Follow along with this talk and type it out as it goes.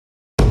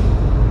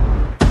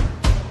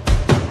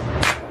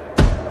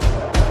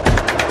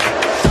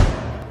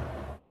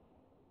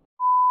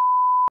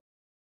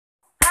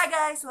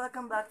guys!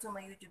 Welcome back to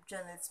my YouTube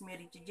channel. It's me,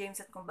 Richie James.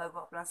 At kung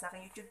bago ka pa lang sa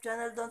aking YouTube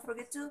channel, don't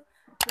forget to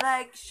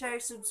like,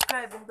 share,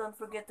 subscribe, and don't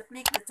forget to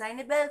click the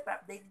tiny bell para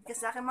updated ka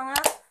sa aking mga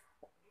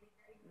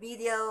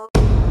video.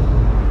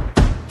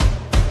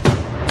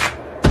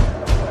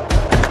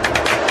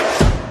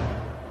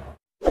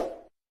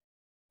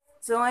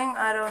 So, ngayong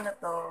araw na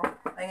to,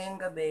 ay ngayong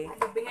gabi.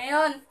 Gabi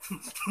ngayon.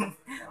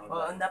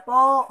 Oo na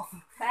po.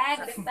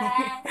 Back.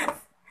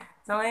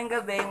 So, ngayong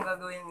gabi, yung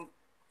gagawin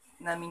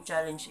naming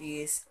challenge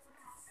is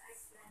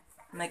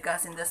my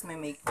cousin does my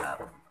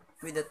makeup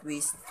with a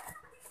twist.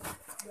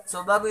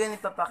 So, bago yun,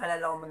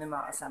 ipapakilala ko muna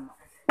mga kasama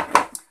ko.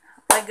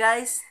 Hi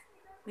guys,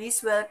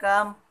 please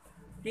welcome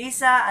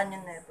Risa.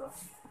 Ano na ito?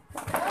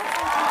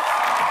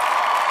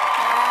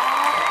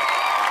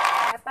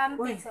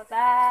 Pampiso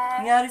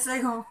ta. Nangyari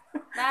sa'yo?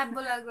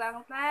 Bulag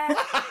lang ta.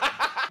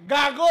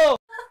 Gago!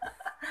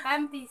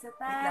 Pampiso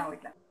ta.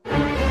 Wait lang.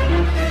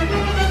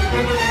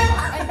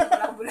 Ay,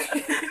 wala ka bulag.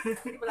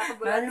 Wala ka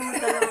bulag. Lalo mo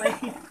talaga eh.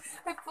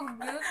 Ay,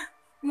 pagod.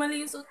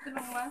 Mali yung suot ko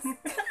ng mask.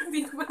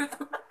 Hindi ko pala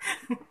ito.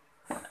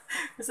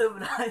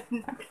 Sobrahan.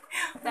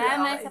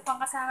 Dahil isa pang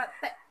kasama.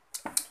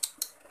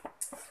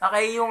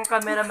 Okay, yung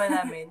cameraman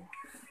namin.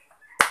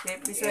 Okay,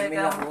 please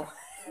welcome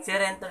si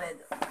Ren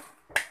Toledo.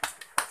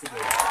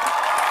 Sige.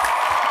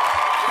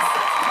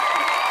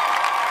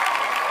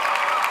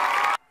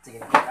 Sige,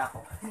 nakita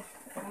ako.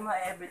 Ano mga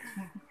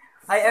everything?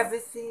 Hi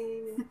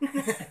everything!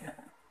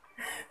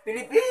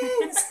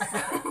 Philippines!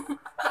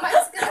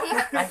 Mais ka lang.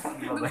 Ay,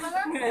 di ba ba?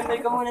 Remember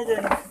ka muna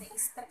dyan.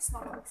 Stress mo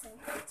ako sa'yo.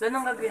 So,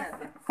 anong gagawin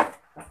natin?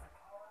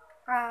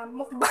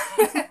 Mukbang.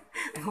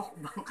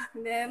 Mukbang.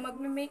 Hindi,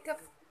 mag-makeup.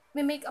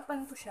 May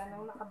make-upan ko siya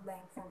nang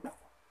naka-blindfold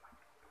ako.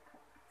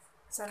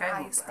 Sana Kaya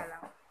mo ayos ba? ka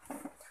lang.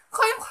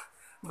 Kaya ko.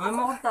 Gawin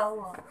mo akong tao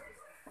ah.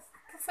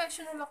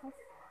 Professional ako.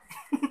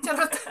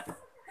 Charot.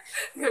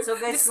 So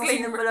guys, kung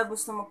sino Disclaimer. pala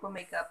gusto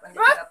magpa-makeup, ando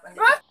up.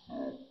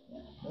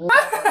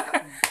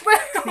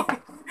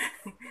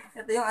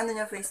 Ito yung ano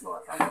niya, Facebook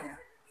account niya.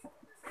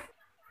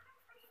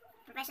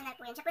 Professional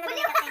po yan. Siya po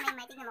nag-makeup kay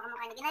Maymay. Tignan mo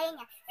kamukha na. Ginayin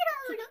niya.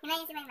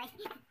 Ginayin si Maymay.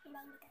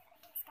 Ginayin dito.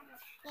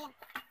 Yan.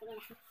 Sige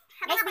na.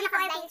 Guys, bili ko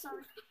kayo face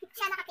shield.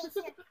 Siya naka-face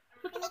shield.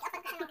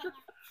 Pinake-upan ko siya ng ganyan.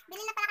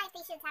 Bili na pala kayo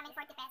face shield sa amin.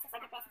 40 pesos.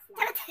 40 pesos na.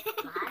 Mahal?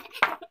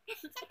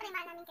 Siyempre,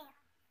 mahal namin kayo.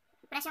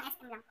 Presyong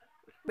SM lang.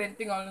 20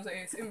 nga lang sa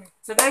SM eh.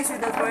 So guys,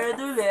 without further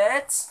ado,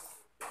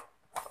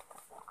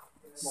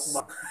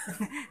 Mukbang.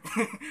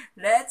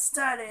 let's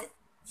start it.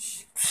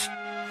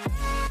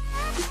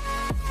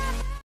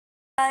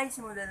 Guys,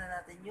 simulan na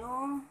natin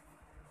yung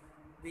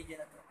video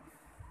na to.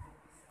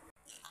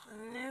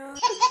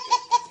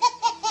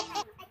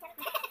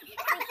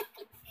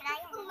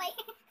 Ryan. Oh my.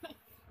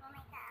 Oh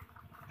my God.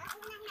 Ang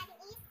unahin natin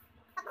is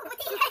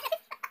papuputin natin.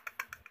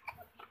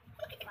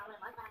 Bawal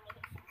naman, parang may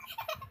picture.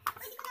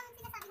 Hindi ko naman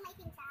sinasabing may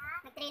pin siya.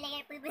 Mag-3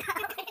 layer pulbula.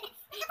 Okay.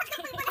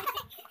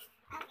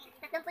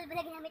 Tatlong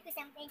pulbula ginamit ko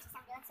isang French,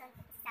 isang Johnson,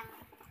 isang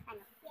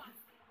ano. Yes.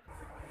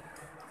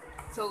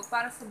 So,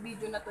 para sa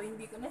video na to,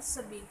 hindi ko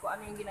nasasabihin ko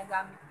ano yung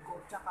ginagamit ko,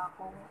 tsaka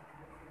kung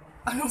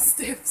anong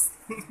steps.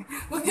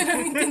 Huwag nyo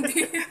nang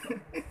intindihin.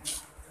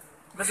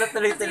 Basta Kasi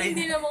tuloy-tuloy.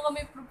 hindi naman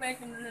kami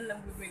professional na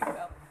lang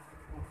mag-makeup.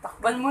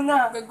 Takban mo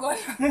na. Gagawa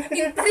lang.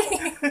 Intri!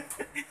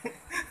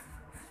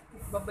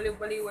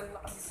 Babaliw-baliwan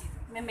lang kami dito.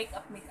 May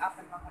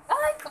make-up-an mga.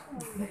 Ay,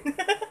 kakulay.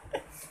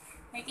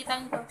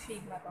 Nakikita niyo itong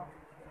shade na to.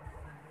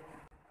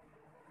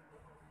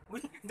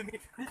 Uy,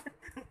 dumi.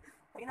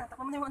 Ay na,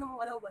 takpan mo na yung ano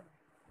mo, wala ba?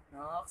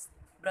 Next.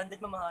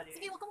 Branded mamahalin.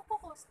 Sige, huwag ka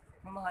mag-focus.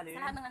 Mamahalin.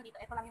 Sa lahat ng nandito,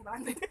 ito lang yung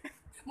brand.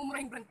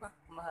 Mumura yung brand pa.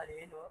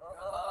 Mamahalin. Ano?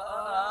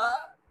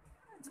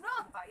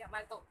 Kaya,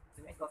 mahal to.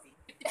 May coffee.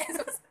 50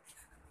 pesos.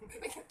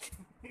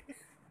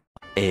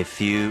 A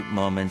few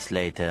moments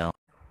later.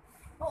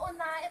 Oo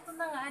na, ito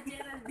na nga,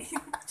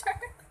 Geraldine.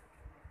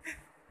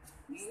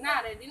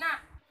 Ready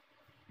na.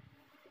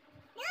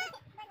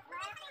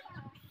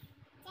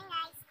 Yan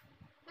guys.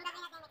 Yung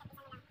gagawin natin yung makeup isa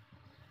na lang.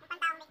 Yung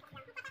pantaong makeup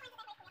lang. Yung pantaong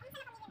makeup lang. Kung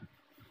saan ako nilin?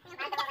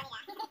 Yung pantaong makeup niya.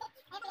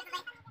 Ayun,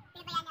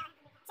 pinabayan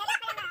niya. Siya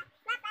lang na.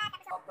 Mapa.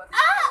 Tapos.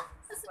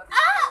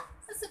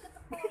 Sasugat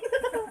ako.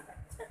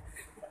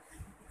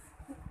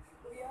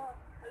 Kuya,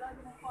 wala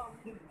naman pa.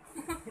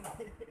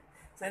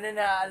 Sana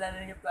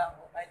naaalala niyo pa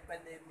ako kahit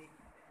pandemic.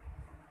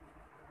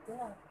 Ito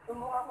na,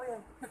 tumukha ko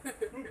yan.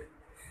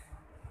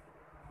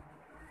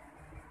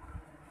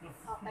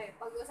 Okay,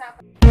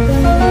 pag-usapan.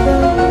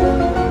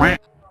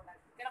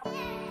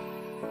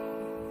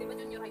 Di ba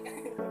junior high ka?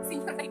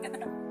 Senior high ka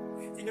na.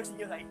 Senior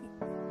high.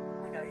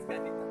 Guys,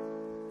 ganito.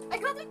 Ay,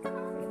 graduate ka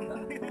na.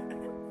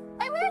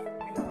 Ay, wait!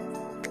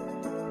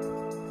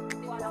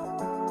 Tiwala ko.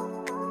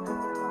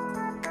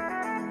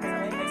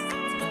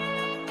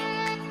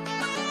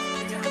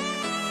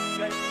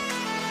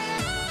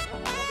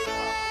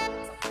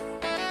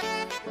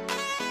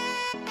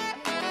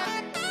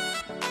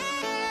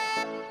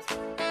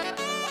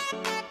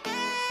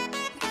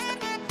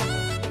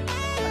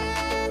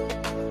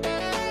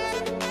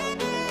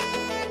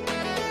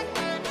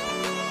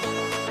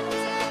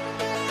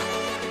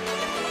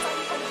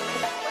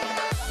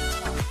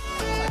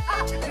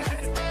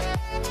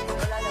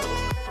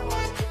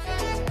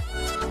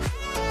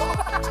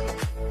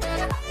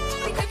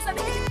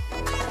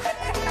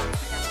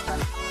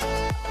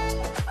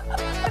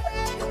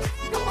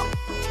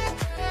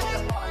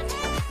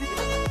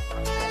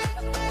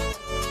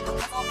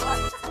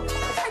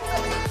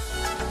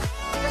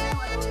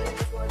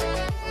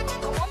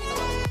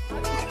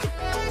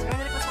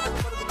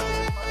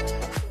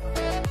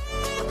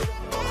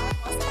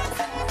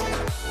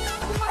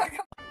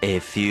 A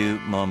few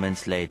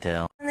moments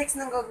later. Next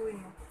nang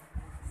gagawin mo?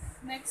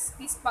 Next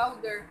is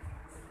powder.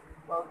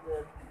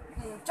 Powder.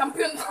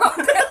 Champion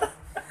powder.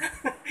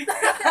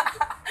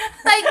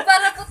 Tide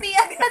para puti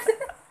agad.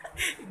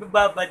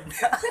 Ibababad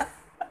na.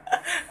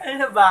 Ano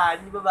na ba?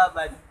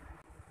 Ibababad.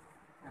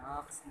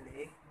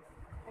 Nakakasli.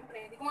 Siyempre,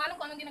 di ko nga alam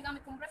kung anong ginagamit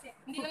kong brush eh.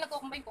 Hindi na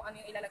nagko-combine kung ano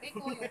yung ilalagay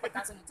ko, yung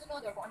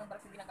pagkasunod-sunod, or kung anong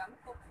brush yung ginagamit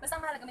ko. Basta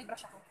ang mahalaga may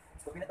brush ako.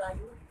 Sabi na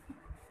tayo.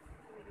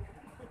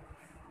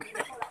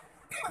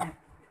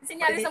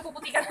 Sinyalis ang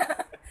puputi ka na.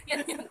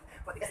 Yan yun.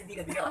 Pati kasi di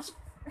ka binash.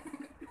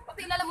 Pati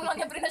ilala mo lang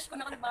niya, brinash ko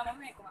na kasi baka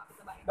mamaya kumapit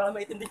sa bahay. Baka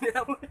maitindi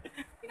nila mo.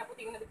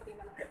 Pinaputi ko na din pati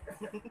na lang.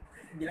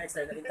 Hindi lang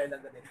external, internal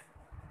na din.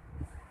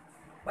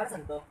 Para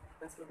saan to?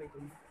 Transfer ba ito?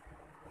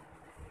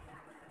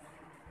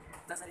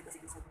 Nasa dito,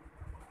 sige, sige.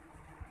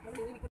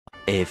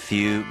 A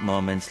few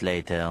moments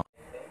later.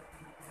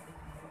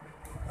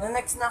 Ano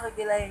next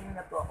nakikilayin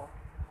na po ako?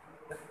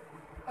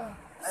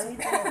 Ay,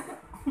 ito.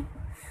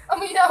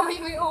 Amoy na amoy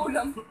mo yung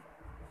ulam.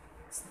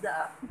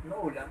 Isda.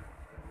 Ano ulam?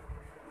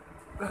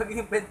 Gagawin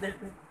yung pentel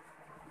pen.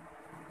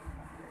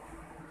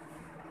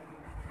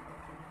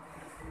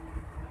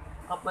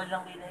 Kapal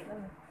lang kilay ka.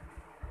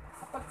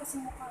 Kapag kasi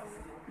mukha mo.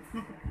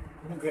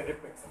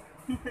 Nag-reflex.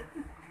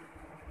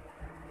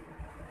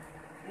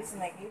 This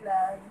may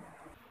kilay.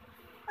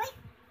 Uy,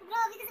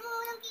 grabe kasi mo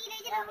walang kilay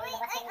dyan. Uy,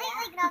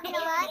 ay, grabe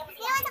naman.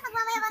 Yan, sa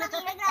pagmamayaman ng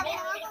kilay, grabe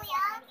naman,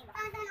 kuya. Ang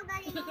dami ng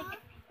ugali mo.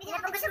 Hindi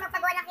na kung gusto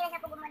magpagawa ng kilay, siya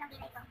po gumawa ng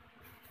kilay ko.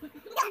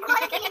 Hindi ako gumawa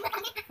ng kilay mo.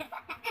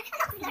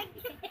 Ano ko, Lord?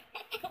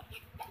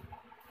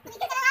 Hindi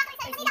ka na nga ako,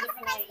 hindi na ako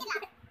surprise nila.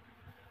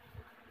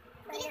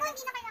 Hindi ko,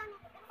 hindi na kailangan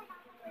natin.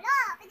 Wala,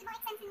 pwede bang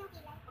extension yung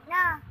kilay?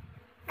 No.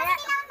 Kasi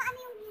kailangan maano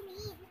yung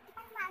gilid. Hindi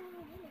pa maano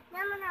yung gilid.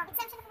 No.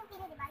 Extension ako ng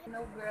kilay, di ba?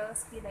 No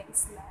girls, kilay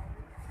is life.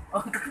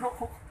 Oh,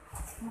 kako.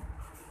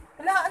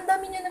 Hala, ang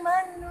dami niya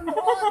naman.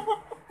 Nanonood.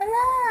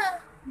 Hala,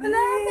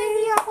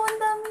 nahihiya ako. Ang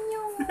dami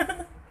niyo.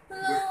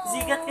 Hala.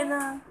 Sikat ka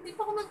na. Hindi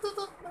pa ako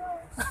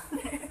nagtututbrush.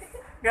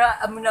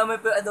 Kaya amoy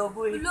pa yung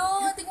adobo eh.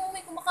 Hala, tingnan mo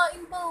may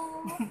kumakain pa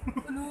oh.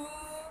 Hala.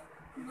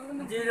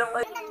 Hindi lang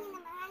kayo. Ang dami niya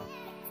naman.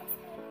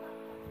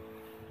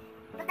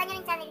 Punta niyo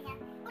yung channel niya.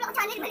 Wala ko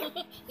channel ba?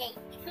 Yay.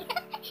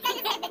 Kaya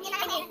yung 7 niya na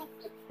kanya.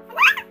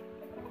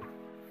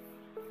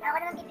 Ako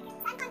naman bibigyan.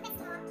 Saan contest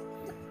mo?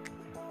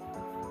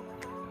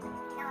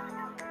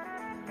 No.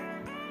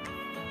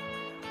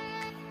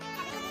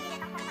 Sabi ko hindi na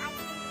itong pagkaan.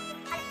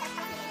 Alam ka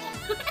pala nila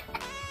niya.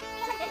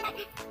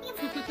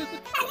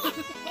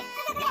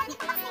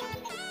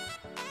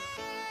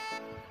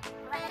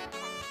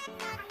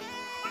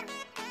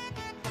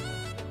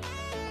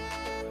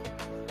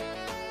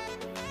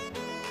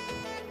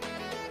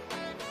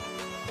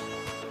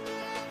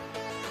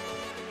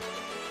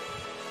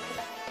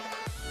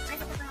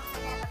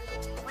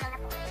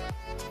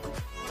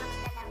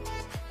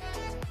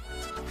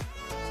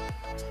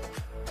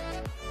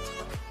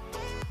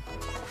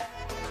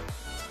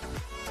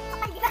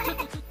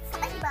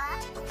 Kapal diba?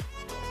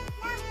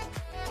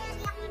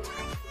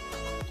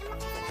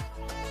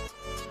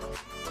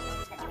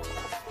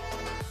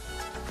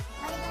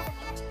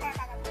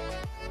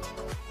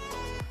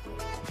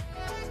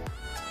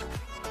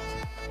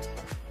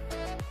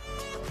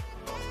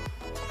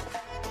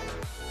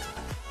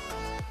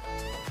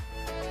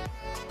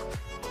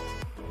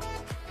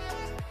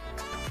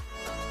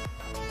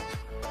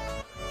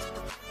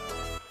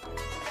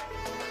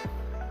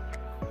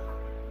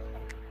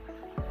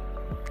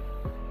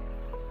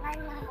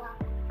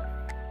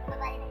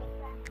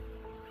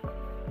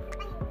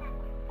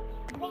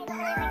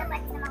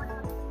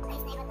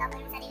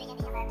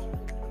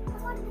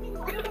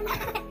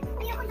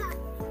 Ayoko na.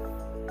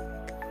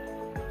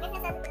 May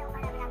nasabi ko lang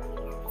para malaman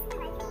nila. Kasi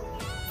naman,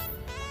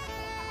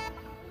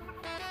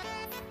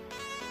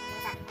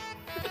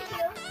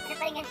 ano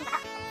pa rin yan ba?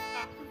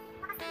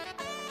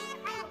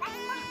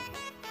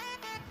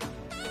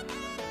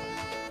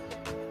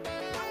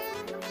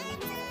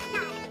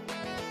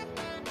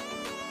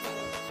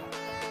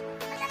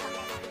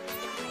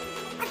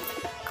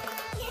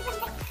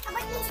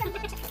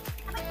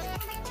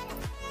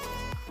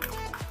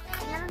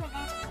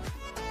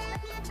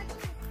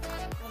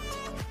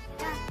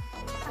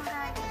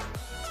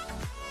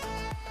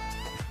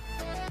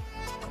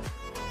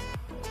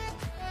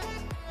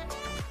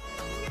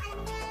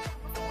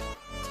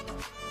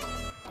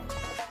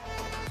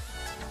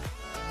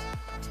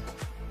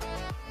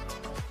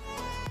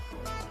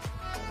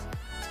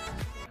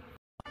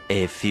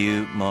 A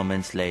few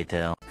moments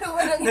later.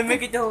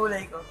 Namikit yung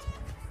hulay ko.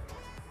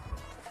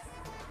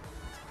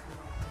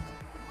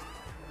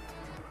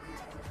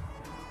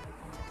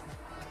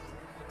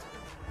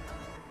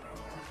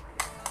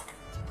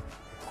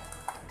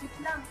 Wait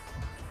lang.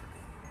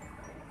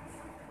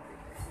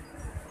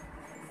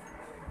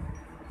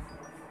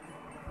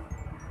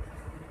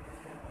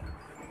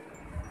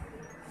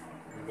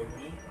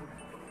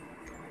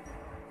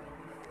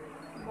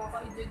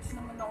 Baka i-judge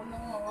naman ako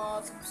ng mga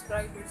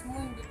subscribers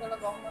mo. Hindi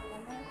talaga ako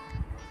marunong.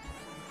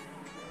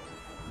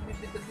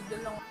 Bibida-bida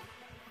lang.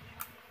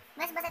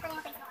 Mas basta ito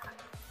yung Facebook ko.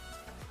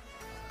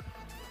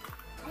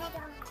 Ano ito?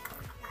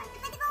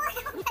 Pwede ko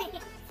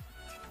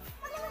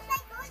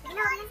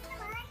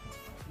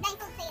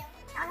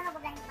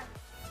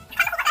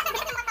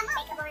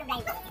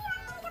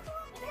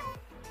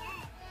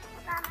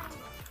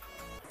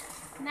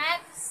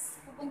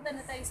Next, pupunta na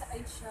tayo sa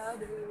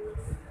eyeshadow.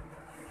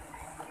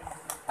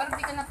 Pero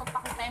di ko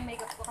napapakita yung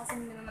makeup ko kasi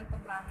hindi naman ito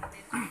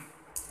branded.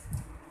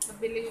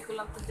 Nabili ko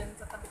lang ito dyan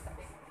sa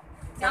tabi-tabi.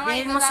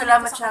 Sabihin mo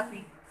salamat,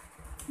 Shopee.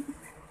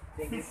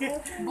 Thank you.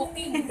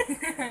 Booking.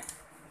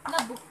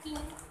 Na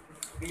booking.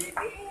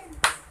 Philippines.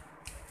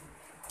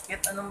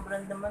 Kahit anong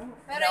brand naman.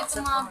 Pero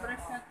itong mga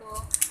brush na to,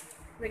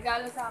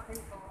 regalo sa akin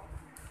to.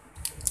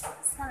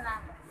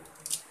 Salamat.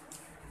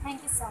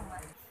 Thank you so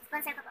much.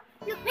 Sponsor ko po.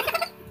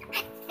 Regalo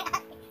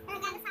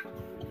sa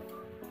akin.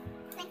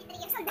 23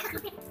 years old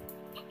ako.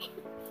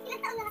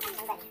 Ilang taon na kami.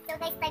 So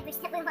guys, 5 years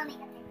na po yung mga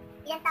makeup niya.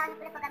 Ilang taon na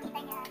po na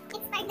paggamitan niya.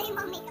 Expired na yung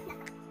mga makeup na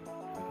to.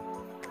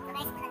 So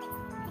guys, muna next.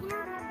 Sige na,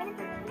 ganun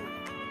po.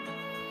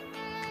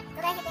 So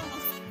guys, ito yung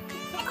next.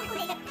 Ito yung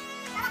kulay na.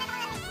 Bakit ako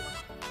na next?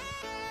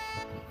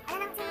 Ano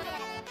na kasi yung kulay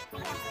natin? Ay,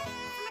 lang po.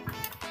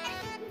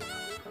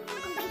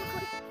 Combine ko.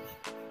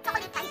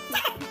 Chocolate type.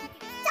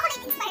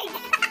 Chocolate inspired.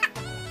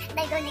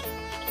 Dalgona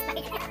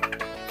expired.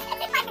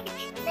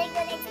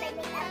 Dalgona expired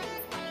makeup.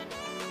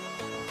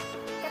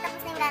 So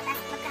tapos na yung latas,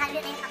 magkahalo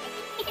na yung kape.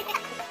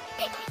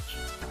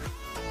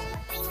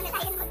 Try muna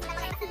tayo ng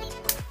napakalakas.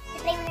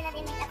 Try muna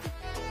natin yung makeup.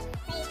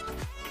 Try.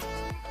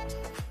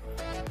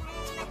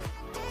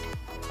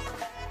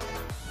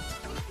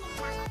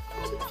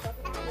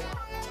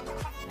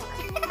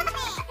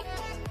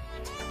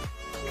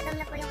 Gutom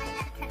na po yung ano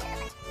natin.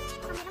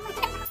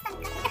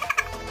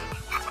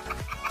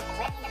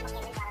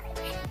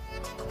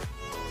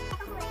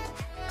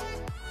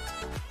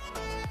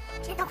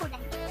 Ito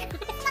kulay.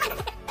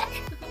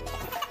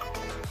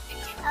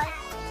 Ay,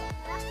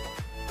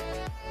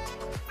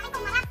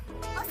 kumarap.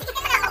 Oh, sige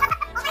na.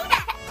 Okay na.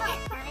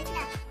 Okay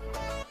na.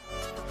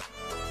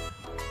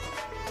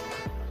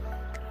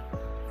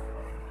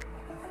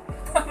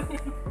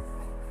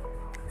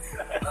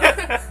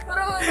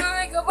 Pero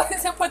mag-makeup pa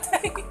sa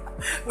patay.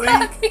 Uy,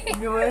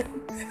 hindi mo yan.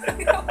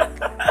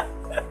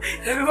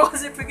 Sabi mo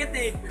kasi pikit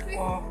eh.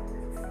 Oh.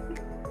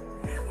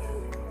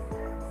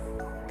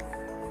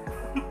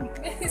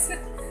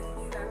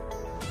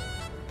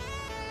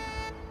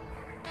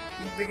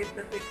 Yung pikit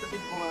na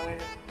tiktatin ko nga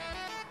ngayon.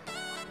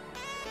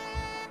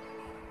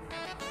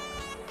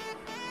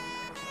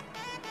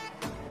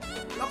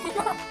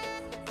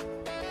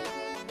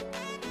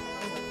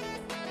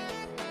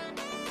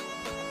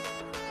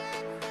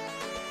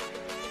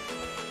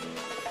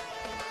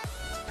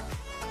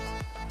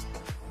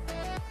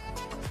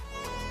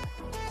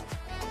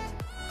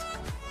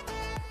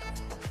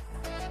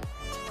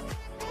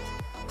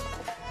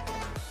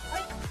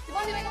 Ay, di ba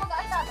hindi may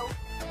mag-eyeshadow?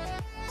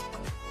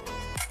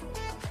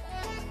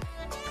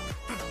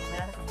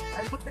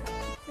 Ay, puta.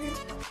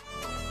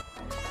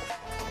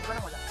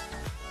 Parang wala.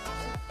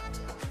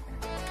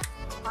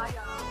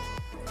 Kaya.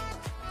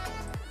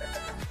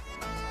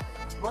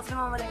 Boss,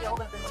 namamalengke ako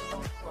ganito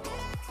yung ito.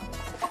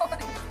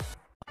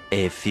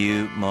 A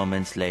few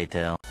moments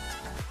later.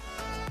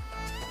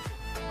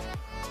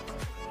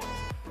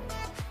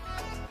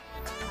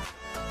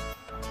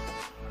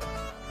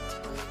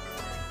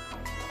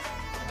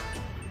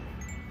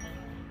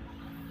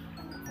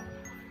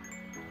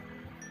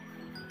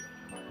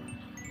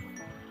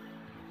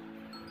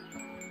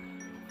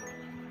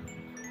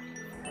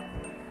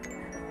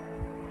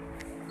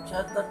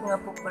 Shoutout nga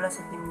po pala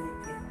sa Team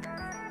Liquid.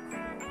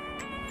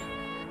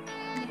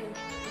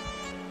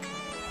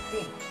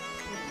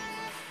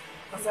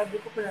 Masabi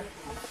ko pala.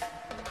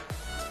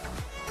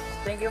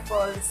 Thank you for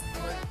all the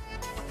support.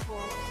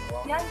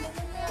 Yan, yan.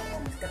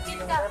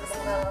 Katilong na rin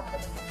ang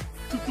nararamdaman.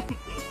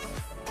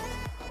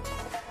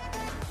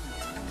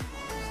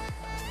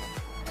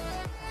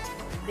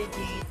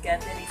 Legit,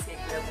 Canteris, kay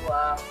Kuya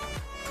Buwak,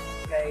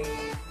 kay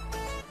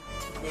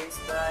James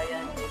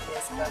Bryan, kay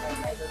Jessica, kay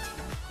Idol.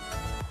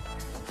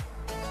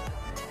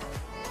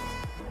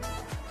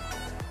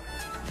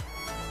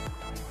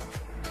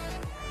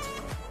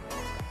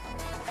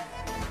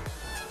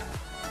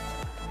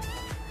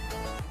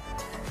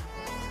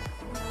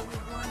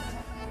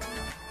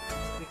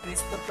 Kay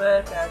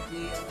Christopher, kay RJ,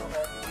 kay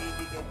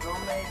Baby, kay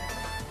Bromel.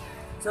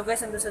 So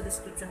guys, nandun sa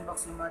description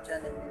box yung mga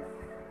channel nila.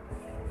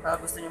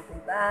 Gusto nyo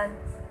puntahan,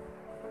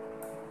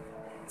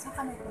 Saan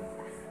ka may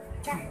punta?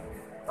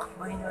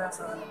 takbohin nyo lang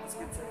sa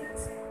description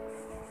box.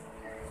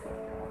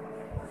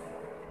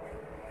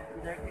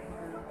 Direct ko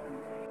na lang.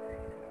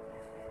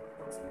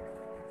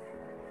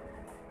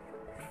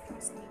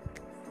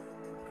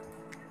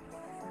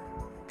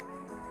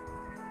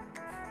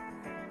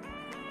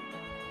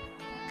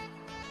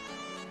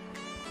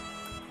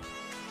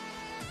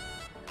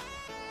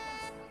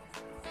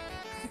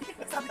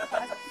 Sabi ko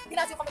pa.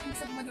 Pinasok kami ibig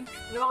sabihin mo dun.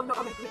 Inuwag na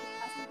kami.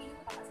 Taas yung piling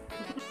ko, taas yung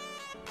piling ko.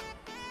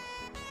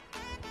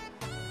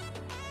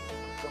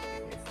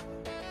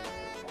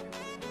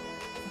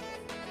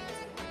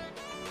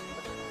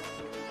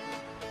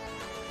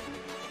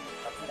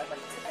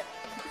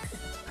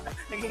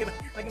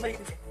 Naging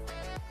maliit siya.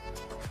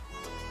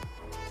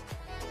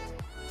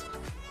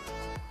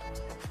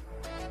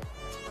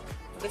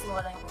 So guys,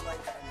 mukha lang yung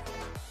pagkain sa kanya.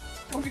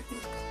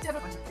 150.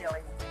 Charot. 150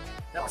 okay na.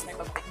 Tapos may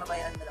pabukit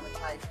mabayaran na naman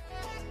pakain.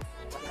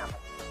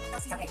 Pag-napat.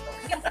 Sige.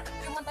 Yung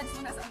montage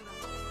mo nasa ano?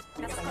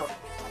 Hindi Nasa ka coffee.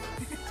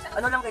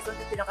 Ano lang guys,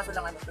 content lang kaso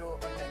lang ano, through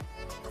online.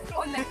 Through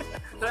online.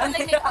 Through Online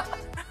online, makeup.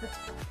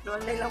 through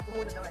online lang po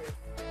muna na ngayon.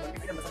 Hindi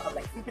ka naman sa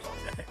kapay.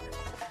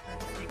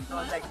 Through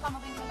online. Tama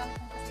ba yung mga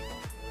kasi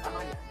Tama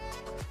yan.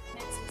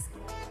 next is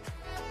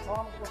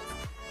Mukha mag-focus.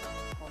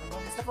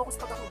 Basta focus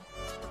pa ako.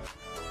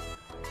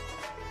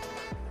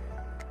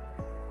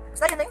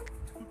 Basta yun na yun.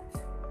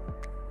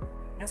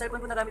 Yung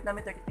cellphone ko nagamit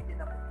namin 30 din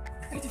ako.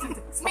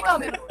 may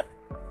camera.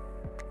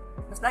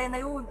 Basta yan na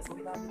yun.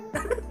 Sulit namin.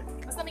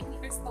 Basta may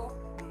clickers to.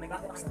 May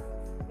camera kasi.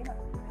 Hindi na.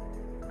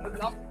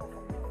 Mag-vlog.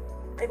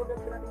 Ay, mag-vlog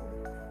ko natin.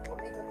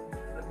 Okay,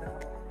 vlog na ako.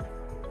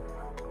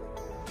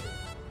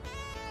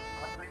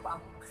 Makatuloy pa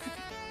ako.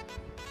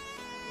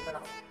 Dito na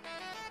ako.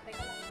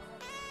 Teka lang.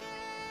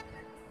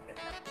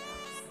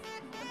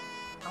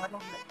 Angat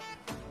ng vlog.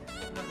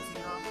 Vlog na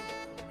sino ako.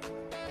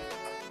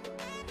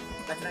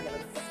 Touch lang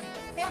yan.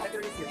 Kaya,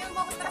 yung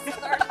mga stress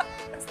na girl.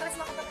 Stress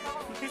na kapag ako.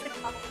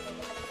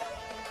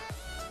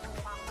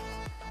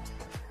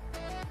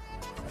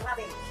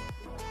 Grabe.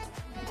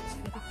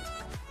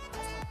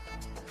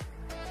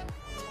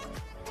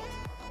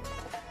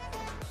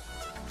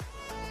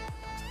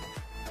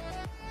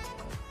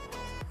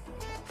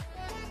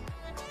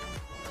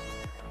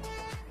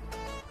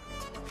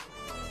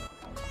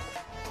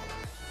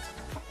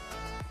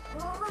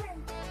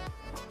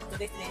 So,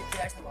 3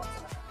 hours na po ako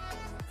sa mata.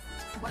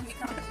 1 week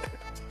na.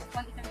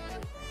 1 week na.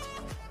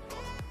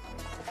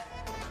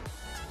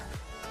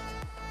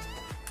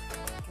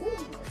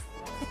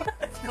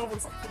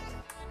 Nangubusok.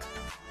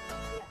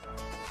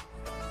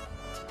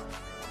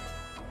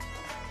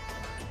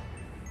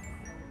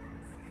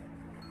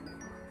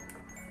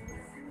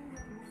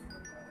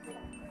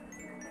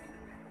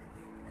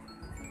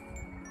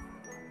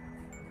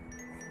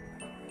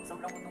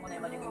 Sobrang mundo ko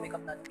na yung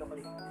makeup natin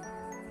kapalik.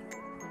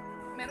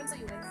 Meron sa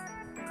US.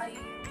 Kay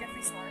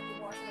Jeffree Star.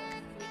 Ibuwas ko yung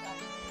makeup.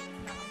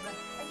 Naka-brand.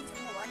 Ay, hindi siya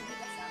ginawa. Hindi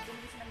ba siya?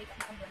 Bumili siya ng makeup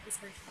na brand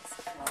versions.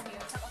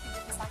 Ngayon, sa kay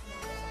Jeffree Star.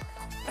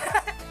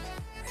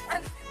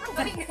 Ang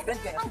galing.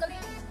 Brand kaya? Ang galing.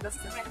 Plus,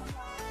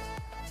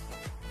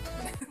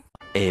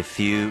 A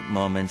few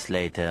moments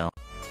later.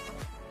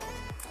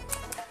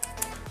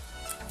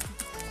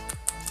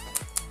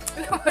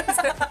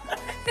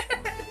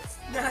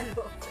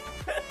 nalo.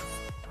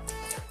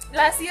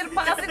 Last year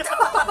pa kasi ito.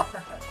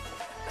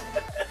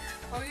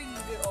 Ay,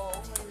 hindi. Oh,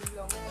 may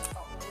lang.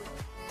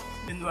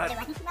 January.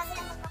 Diba? Hindi bago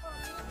lang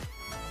magpa-COVID.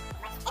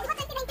 Eh, di ba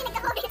 2019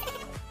 nagka-COVID?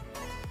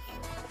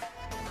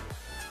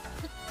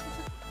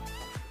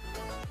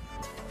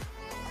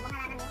 Ang mga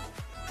halaman mo.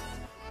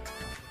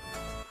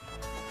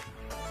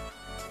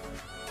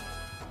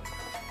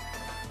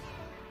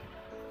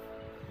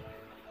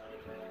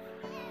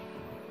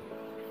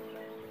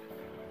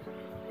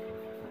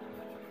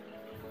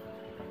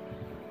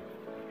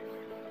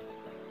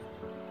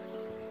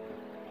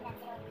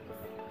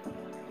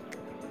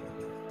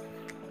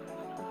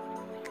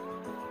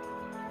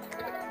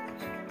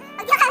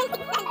 Huwag yung kami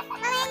tignan.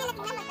 Mamaya nyo na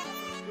tignan.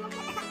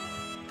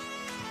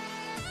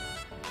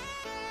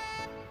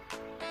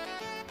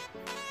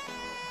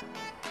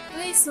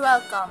 Please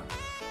welcome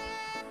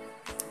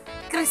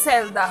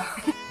Criselda.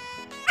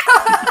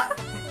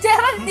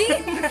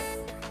 Geraldine!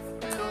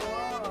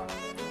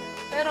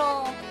 Pero,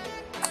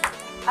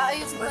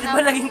 aayusin ko Di ba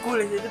na. naging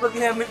kulay siya? Di ba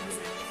ginamit mo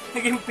siya?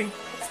 Naging pink.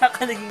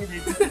 Saka naging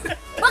red.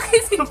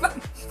 Bakit ba?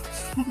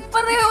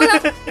 Pareho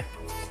lang.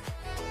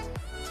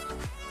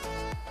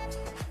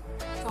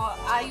 So,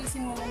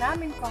 ayusin muna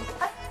namin konti.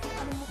 Ay,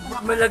 nakalimutan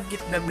ako.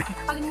 Malagkit na ba?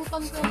 Nakalimutan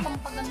ko yung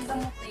pampaganda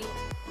mo, Tay.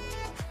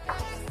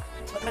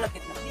 Ba't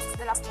malagkit na? This is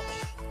the last touch.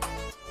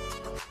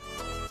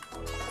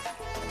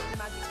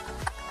 Magic.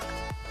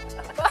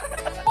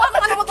 Huwag ka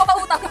na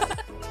magpapautang.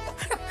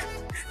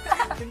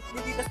 Yung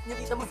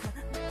tita mo na.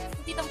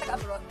 Yung titang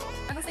taga-abroad.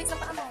 Anong size na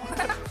pa ano?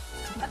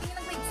 Patingin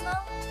ng grades na.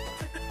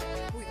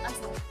 Uy, ang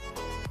slow.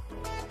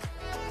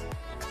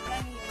 Kaya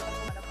nililigyan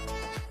ko malabang.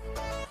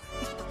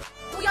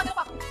 Uy, ano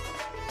ka?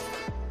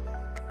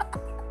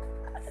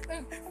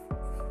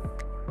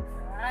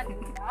 Yan,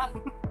 yan.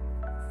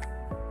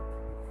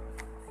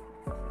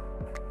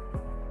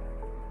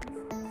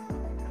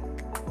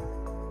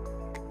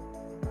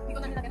 Hindi ko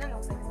na nilagyan ng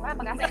nose.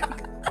 Pag-asa.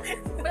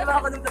 Wala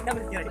ako nung vlog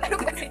namin yun. Ano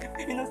kasi?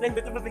 Yung slime ko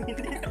ito mabingin.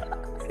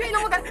 Hindi mo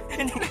mag-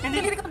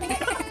 Hindi ko tingin.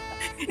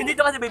 Hindi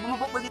ito kasi babe,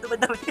 bumubok mo dito ba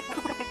daw?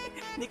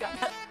 Hindi ka.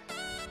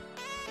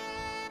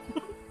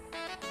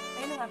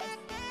 Ayun na nga ba?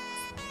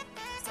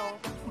 So,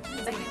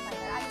 sa'yo yung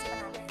final. Ayos pa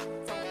natin.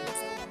 So,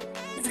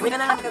 Sabi na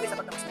lang kami sa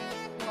pagtapos.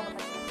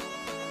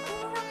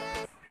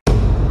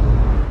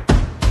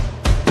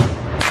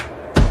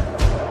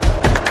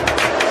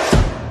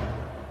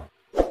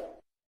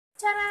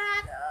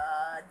 Charat!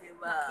 Di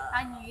ba? Nakita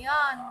niyo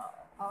yun.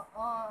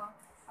 Oo.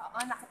 Oo,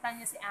 nakita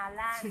niyo si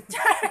Alan.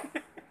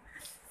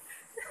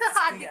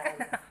 Nakadi ka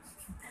na.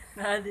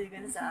 Nahali ka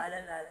na sa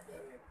alala.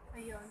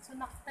 Ayun. So,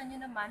 nakita niyo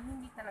naman,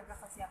 hindi talaga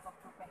kasi ako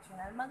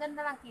professional.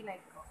 Maganda lang kilay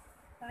ko.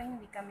 Pero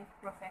hindi kami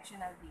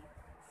professional dito.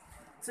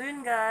 So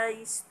yun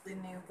guys, ito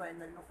na yung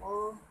final look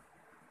ko.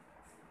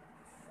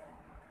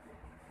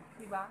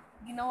 ba?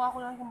 Ginawa ko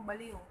lang yung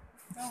baliw.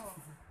 Oo.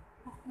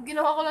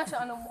 Ginawa ko lang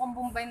siya, mukhang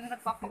Bombay na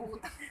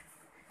nagpapautang.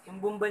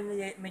 Yung Bombay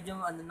na medyo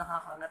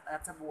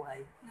nakakangat-angat sa buhay.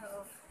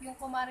 Oo. Yung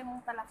kumari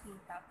mong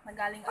talakita, na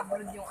galing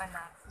abroad yung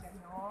anak.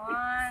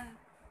 Ganon.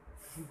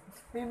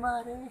 Hey,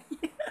 Mare.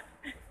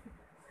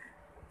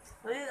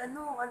 Ay,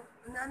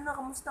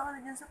 kamusta ka na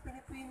dyan sa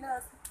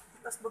Pilipinas?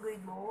 Taas ba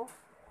grade mo?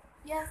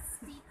 Yes,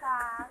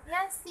 tita.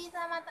 Yes,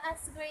 tita,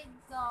 mataas grade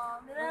ko.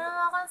 Meron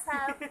naman akong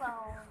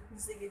cellphone.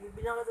 Sige,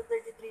 bibilang ka sa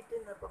 33 to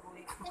na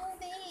pag-uwi ko.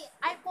 Hindi.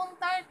 iPhone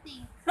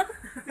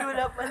 30.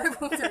 Wala pala.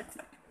 iPhone 30.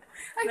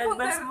 iPhone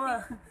Na-advance mo 30.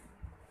 ah.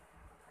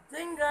 So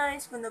yun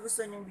guys, kung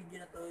nagustuhan yung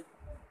video na to,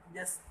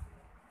 just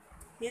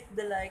hit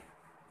the like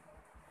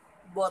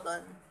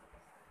button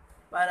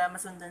para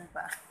masundan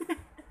pa.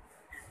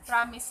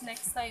 Promise,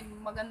 next time,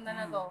 maganda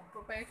na to.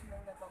 Professional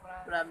na to,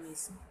 promise.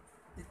 Promise.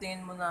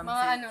 Titingin mo namin Mga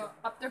sa ano,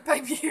 YouTube. after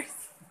 5 years.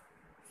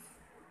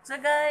 So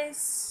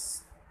guys,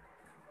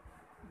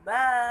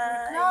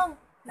 bye! Wait lang.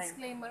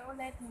 Disclaimer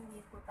ulit, hindi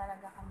po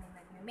talaga kami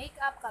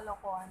nag-makeup,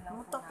 kalokohan lang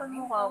po Mutapan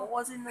namin mo ka to. ako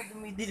kasi na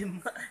dumidilim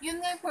na. Yun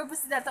nga yung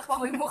purpose, tatakpan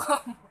ko yung mukha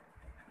mo.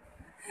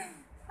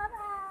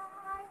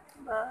 Bye-bye!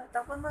 Ba,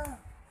 tapan na.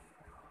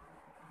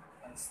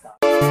 Stop.